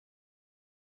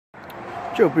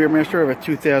Joe Beermaster of a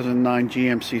 2009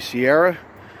 GMC Sierra.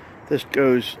 This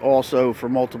goes also for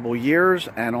multiple years,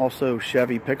 and also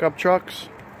Chevy pickup trucks,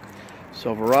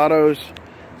 Silverados.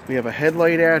 We have a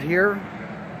headlight out here.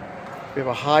 We have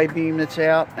a high beam that's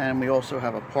out, and we also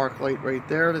have a park light right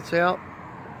there that's out.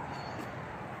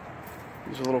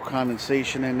 There's a little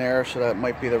condensation in there, so that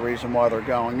might be the reason why they're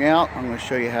going out. I'm going to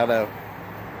show you how to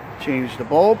change the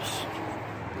bulbs.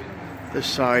 This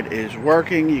side is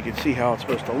working. You can see how it's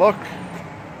supposed to look.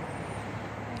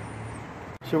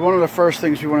 So one of the first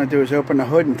things we want to do is open the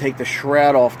hood and take the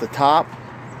shroud off the top.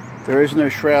 There is no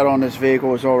shroud on this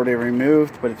vehicle, it's already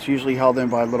removed, but it's usually held in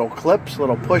by little clips,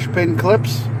 little push pin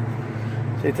clips.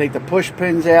 So you take the push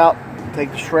pins out,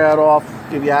 take the shroud off,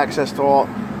 give you access to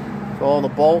all the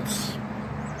bolts.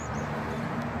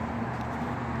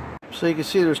 So you can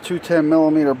see there's two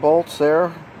 10mm bolts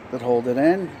there that hold it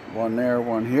in. One there,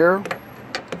 one here.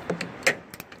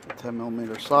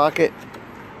 10mm socket.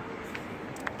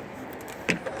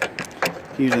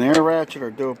 Use an air ratchet or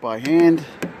do it by hand.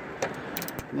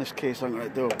 In this case, I'm going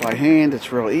to do it by hand.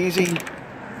 It's real easy.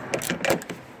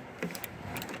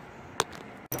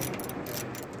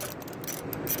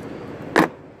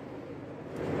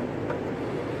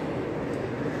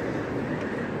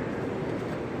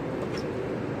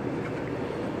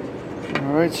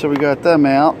 Alright, so we got them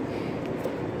out.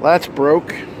 That's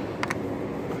broke.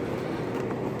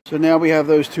 So now we have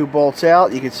those two bolts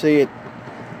out. You can see it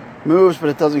moves, but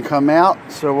it doesn't come out.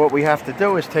 So what we have to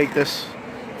do is take this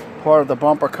part of the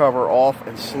bumper cover off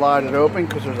and slide it open,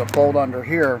 because there's a bolt under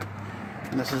here,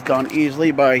 and this is done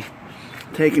easily by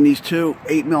taking these two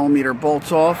 8mm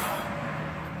bolts off.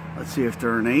 Let's see if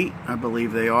they're an 8. I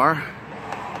believe they are.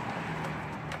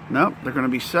 Nope, they're going to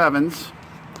be 7s.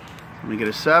 Let me get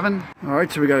a 7.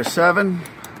 Alright, so we got a 7.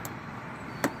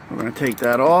 We're going to take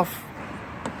that off.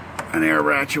 An air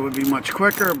ratchet would be much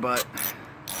quicker, but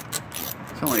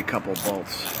it's only a couple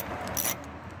bolts.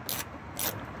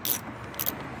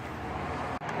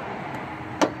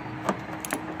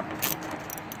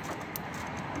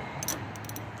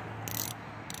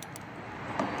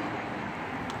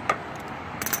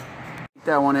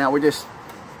 That one out, we just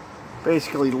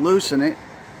basically loosen it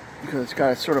because it's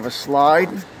got sort of a slide.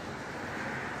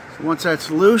 So once that's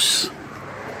loose,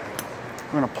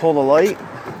 we're going to pull the light,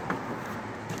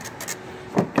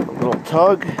 give a little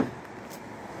tug.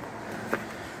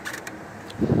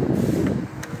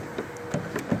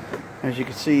 As you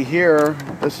can see here,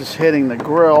 this is hitting the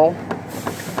grill.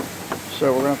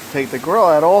 So we're going to have to take the grill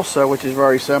out also, which is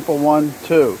very simple. 1,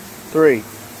 2, 3,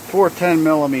 4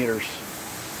 10mm.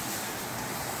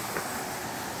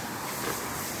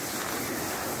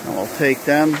 And we'll take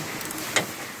them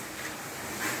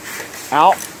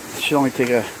out. It should only take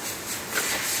a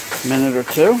minute or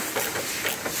two.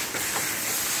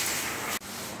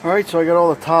 Alright, so I got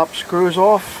all the top screws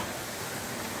off.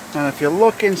 And if you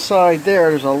look inside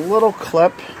there's a little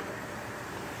clip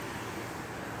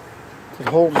that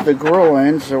holds the grill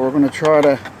in. So we're going to try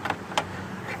to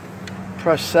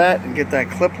press that and get that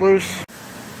clip loose.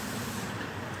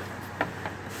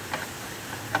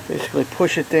 Basically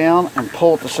push it down and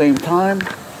pull at the same time.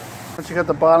 Once you got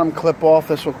the bottom clip off,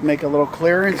 this will make a little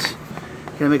clearance.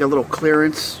 You're going to make a little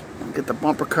clearance. Get the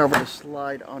bumper cover to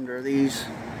slide under these.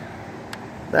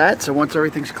 So once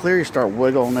everything's clear, you start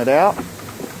wiggling it out.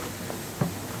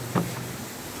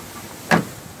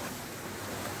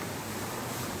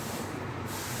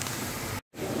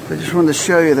 I just wanted to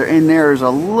show you they're in there. There's a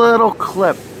little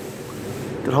clip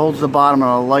that holds the bottom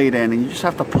of the light in, and you just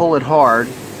have to pull it hard.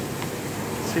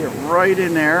 See it right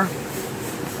in there.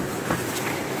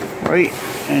 Right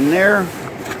in there.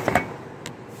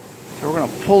 So we're going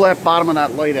to pull that bottom of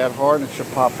that light out hard and it should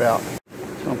pop out.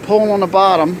 So I'm pulling on the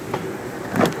bottom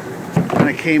and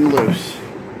it came loose.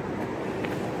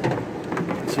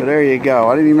 So there you go.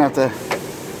 I didn't even have to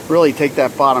really take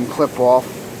that bottom clip off.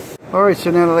 Alright,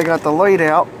 so now that I got the light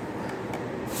out,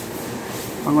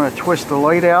 I'm going to twist the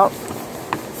light out.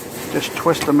 Just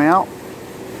twist them out.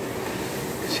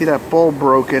 See that bulb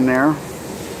broke in there.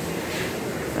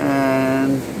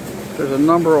 And there's a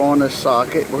number on this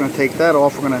socket. We're going to take that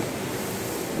off. We're going to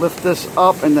lift this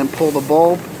up and then pull the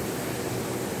bulb.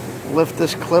 Lift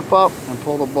this clip up and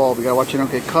pull the bulb. You got to watch you don't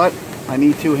get cut. I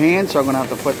need 2 hands, so I'm going to have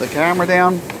to put the camera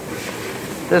down.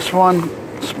 This one,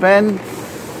 spin.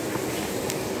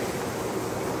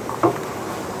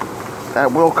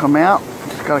 That will come out.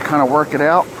 Just got to kind of work it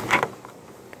out.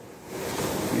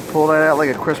 You pull that out like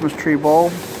a Christmas tree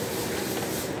bulb.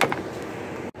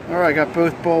 Alright, I got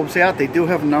both bulbs out. They do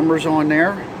have numbers on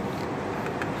there,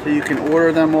 so you can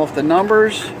order them off the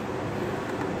numbers,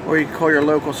 Or you can call your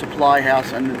local supply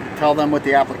house and tell them what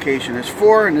the application is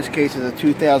for. In this case, it's a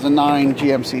 2009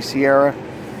 GMC Sierra.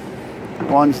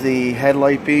 One's the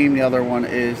headlight beam, the other one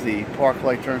is the park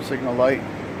light turn signal light.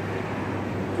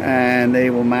 And they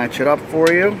will match it up for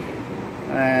you.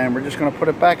 And we're just going to put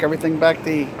it back, everything back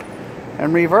in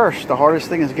reverse. The hardest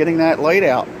thing is getting that light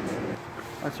out.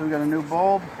 Alright, so we got a new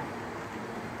bulb.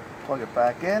 Plug it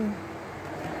back in.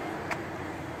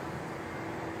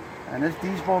 And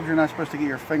these bulbs, you're not supposed to get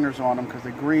your fingers on them because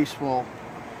the grease will...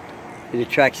 It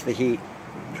attracts the heat,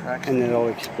 and then it'll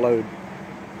explode.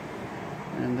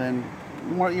 And then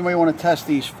you may want to test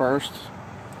these first.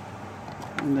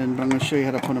 And then I'm going to show you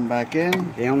how to put them back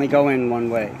in. They only go in one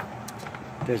way.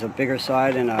 There's a bigger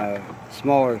side and a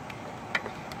smaller,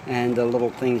 and the little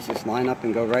things just line up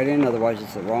and go right in, otherwise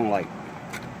it's the wrong light.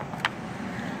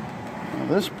 Now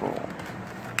this bulb,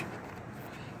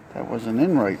 that wasn't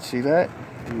in right, see that?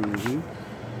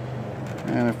 Mm-hmm.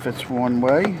 And it fits one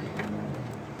way.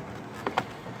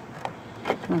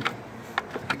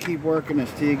 Keep working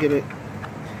this till you get it.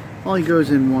 Only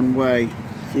goes in one way.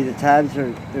 See the tabs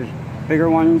there's bigger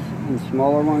ones and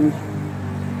smaller ones.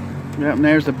 Yep, and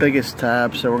there's the biggest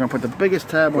tab. So we're gonna put the biggest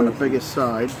tab on the biggest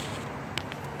side,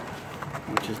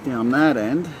 which is down that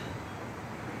end.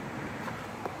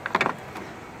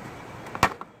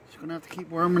 Just gonna have to keep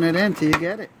worming it in till you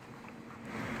get it.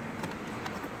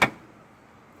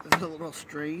 It's a little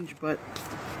strange, but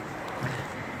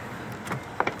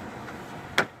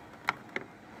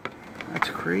that's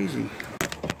crazy.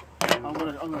 I'm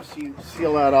gonna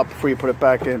seal that up before you put it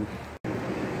back in.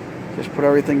 Just put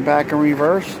everything back in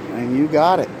reverse, and you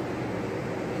got it.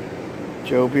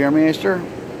 Joe Beermaster,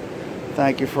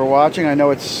 thank you for watching. I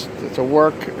know it's a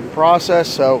work in process,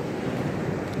 so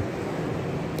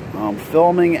I'm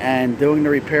filming and doing the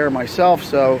repair myself,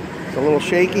 so it's a little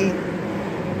shaky.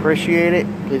 Appreciate it.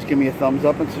 Please give me a thumbs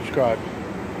up and subscribe.